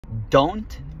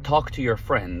Don't talk to your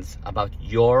friends about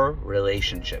your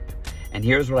relationship. And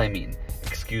here's what I mean.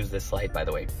 Excuse this slide, by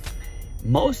the way.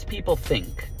 Most people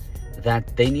think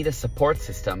that they need a support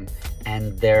system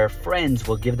and their friends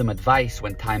will give them advice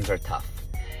when times are tough.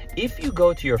 If you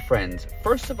go to your friends,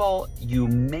 first of all, you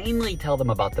mainly tell them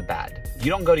about the bad.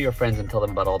 You don't go to your friends and tell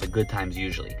them about all the good times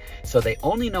usually. So they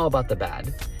only know about the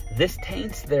bad. This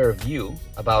taints their view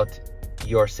about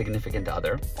your significant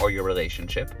other or your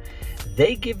relationship.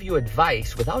 They give you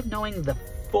advice without knowing the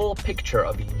full picture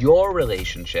of your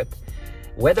relationship.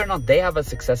 Whether or not they have a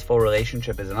successful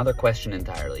relationship is another question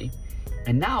entirely.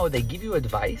 And now they give you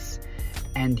advice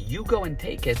and you go and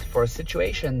take it for a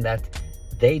situation that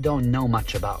they don't know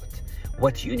much about.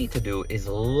 What you need to do is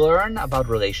learn about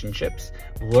relationships,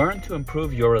 learn to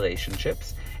improve your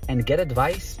relationships, and get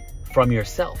advice from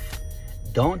yourself.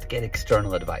 Don't get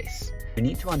external advice. You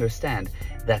need to understand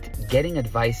that getting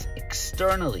advice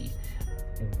externally,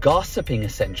 gossiping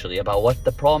essentially about what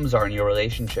the problems are in your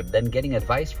relationship, then getting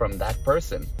advice from that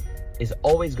person is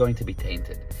always going to be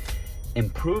tainted.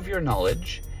 Improve your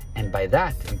knowledge, and by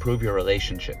that, improve your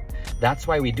relationship. That's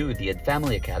why we do the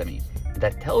Family Academy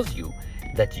that tells you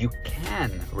that you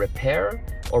can repair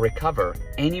or recover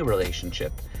any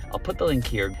relationship. I'll put the link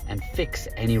here, and fix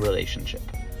any relationship.